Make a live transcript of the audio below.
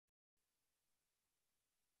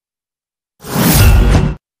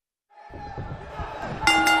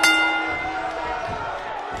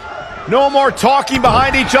No more talking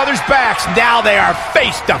behind each other's backs. Now they are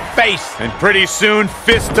face to face. And pretty soon,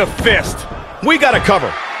 fist to fist. We got to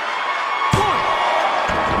cover.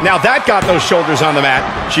 Now that got those shoulders on the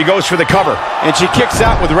mat. She goes for the cover, and she kicks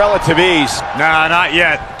out with relative ease. Nah, not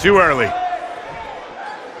yet. Too early.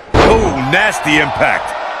 Oh, nasty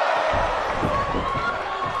impact.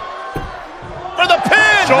 For the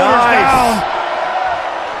pin! Shoulders down.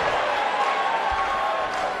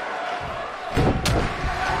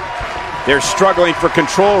 They're struggling for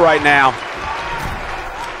control right now.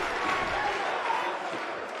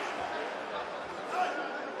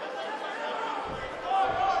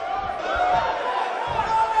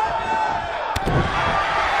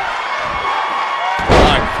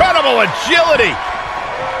 Incredible agility.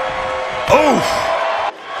 Oof.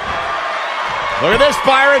 Look at this,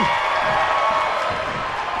 Byron.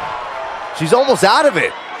 She's almost out of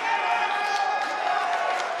it.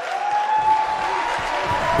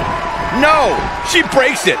 No, she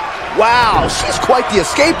breaks it. Wow, she's quite the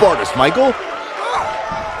escape artist, Michael.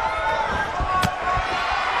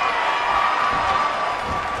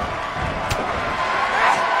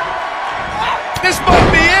 This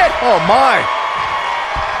might be it. Oh, my.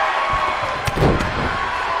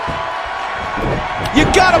 You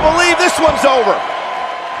gotta believe this one's over.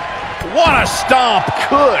 What a stomp.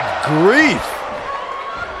 Good grief.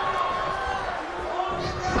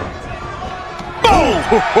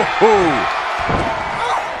 Ooh.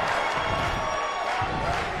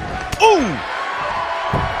 Ooh.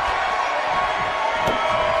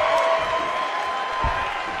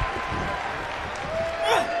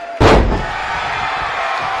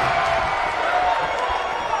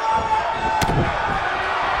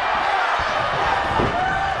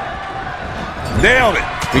 Nailed it.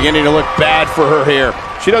 Beginning to look bad for her here.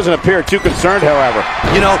 She doesn't appear too concerned, however.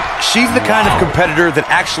 You know, she's the kind of competitor that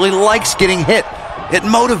actually likes getting hit. It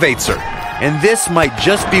motivates her. And this might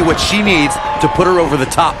just be what she needs to put her over the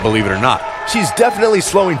top, believe it or not. She's definitely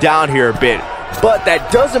slowing down here a bit, but that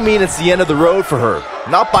doesn't mean it's the end of the road for her.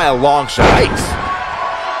 Not by a long shot. Yikes.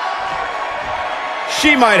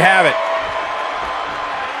 She might have it.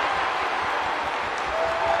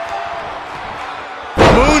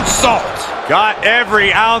 Moonsault. Got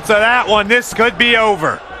every ounce of that one. This could be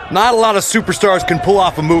over. Not a lot of superstars can pull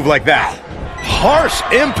off a move like that. Harsh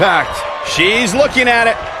impact. She's looking at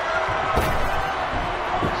it.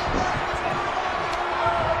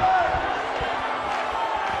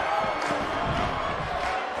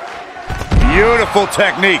 Beautiful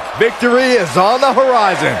technique. Victory is on the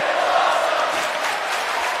horizon.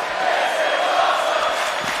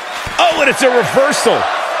 Oh, and it's a reversal.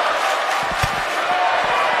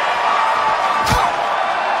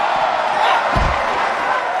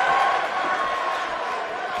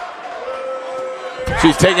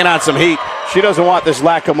 She's taking on some heat. She doesn't want this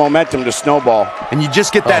lack of momentum to snowball. And you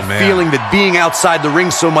just get that feeling that being outside the ring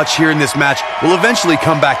so much here in this match will eventually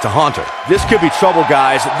come back to haunt her. This could be trouble,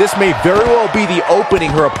 guys. This may very well be the opening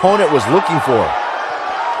her opponent was looking for.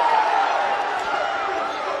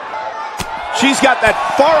 She's got that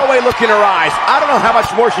faraway look in her eyes. I don't know how much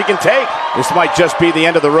more she can take. This might just be the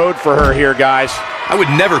end of the road for her here, guys. I would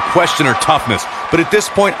never question her toughness, but at this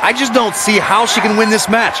point, I just don't see how she can win this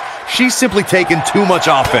match. She's simply taken too much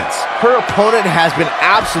offense. Her opponent has been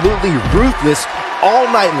absolutely ruthless all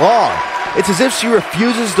night long. It's as if she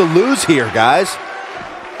refuses to lose here, guys.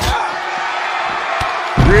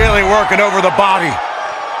 Really working over the body.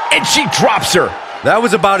 And she drops her. That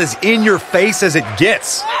was about as in your face as it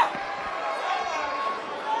gets.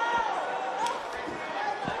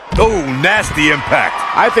 Oh, nasty impact.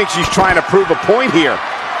 I think she's trying to prove a point here.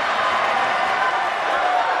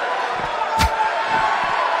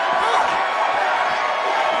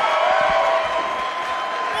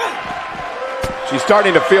 She's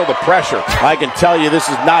starting to feel the pressure. I can tell you this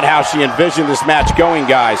is not how she envisioned this match going,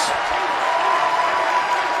 guys.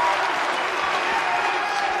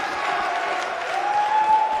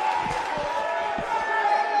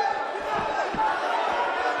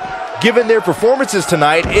 Given their performances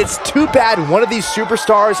tonight, it's too bad one of these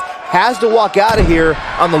superstars has to walk out of here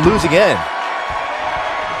on the losing end.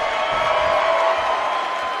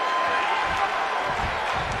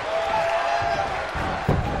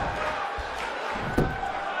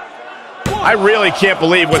 I really can't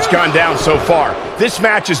believe what's gone down so far. This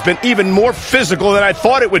match has been even more physical than I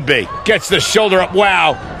thought it would be. Gets the shoulder up.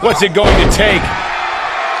 Wow, what's it going to take?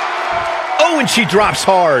 Oh, and she drops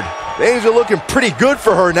hard. Things are looking pretty good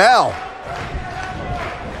for her now.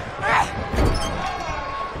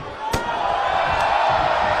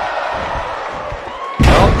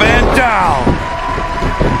 Up and down.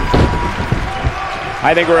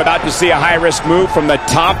 I think we're about to see a high-risk move from the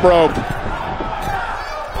top rope.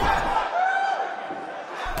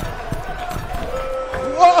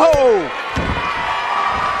 Whoa!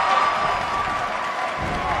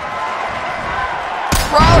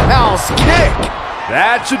 Roundhouse kick.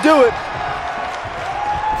 That should do it.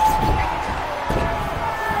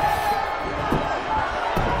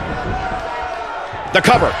 The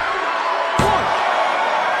cover.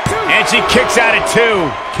 And she kicks out at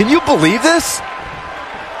 2. Can you believe this?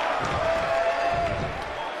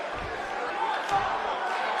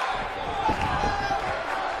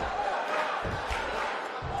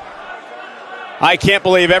 I can't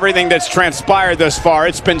believe everything that's transpired thus far.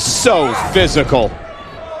 It's been so physical.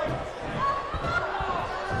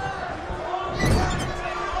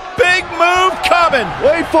 Big move coming.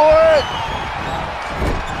 Wait for it.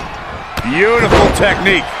 Beautiful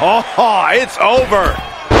technique. Oh, it's over.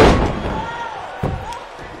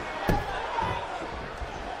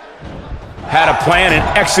 Had a plan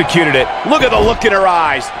and executed it. Look at the look in her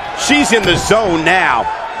eyes. She's in the zone now.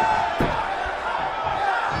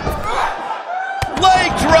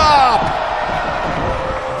 Leg drop.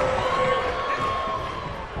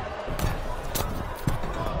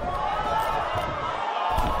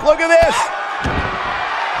 Look at this.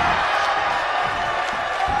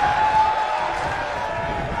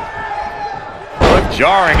 A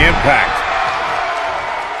jarring impact.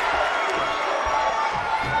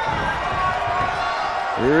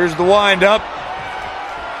 Here's the windup.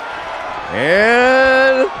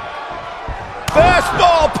 And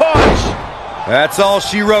Fastball punch. That's all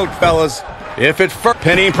she wrote, fellas. If it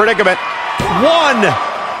Pinning predicament. 1,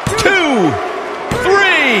 2,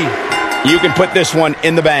 3. You can put this one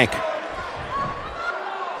in the bank.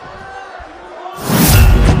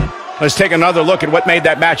 Let's take another look at what made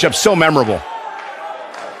that matchup so memorable.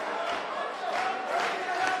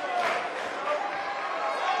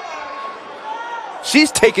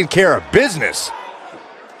 she's taking care of business.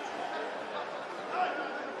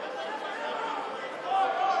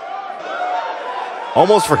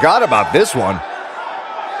 Almost forgot about this one.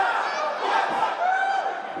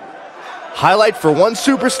 Highlight for one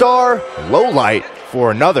superstar, low light for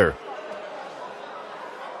another.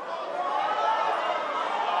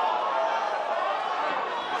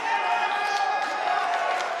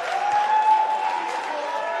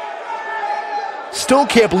 Still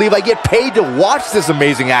can't believe I get paid to watch this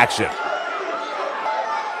amazing action.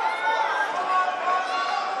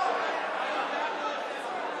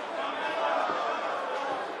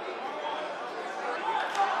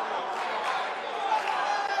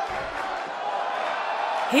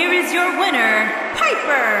 Here is your winner,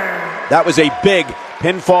 Pyra. That was a big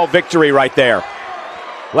pinfall victory right there.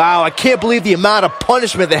 Wow, I can't believe the amount of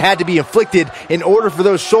punishment that had to be inflicted in order for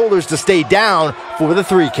those shoulders to stay down for the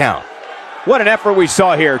 3 count. What an effort we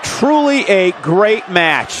saw here. Truly a great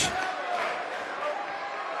match.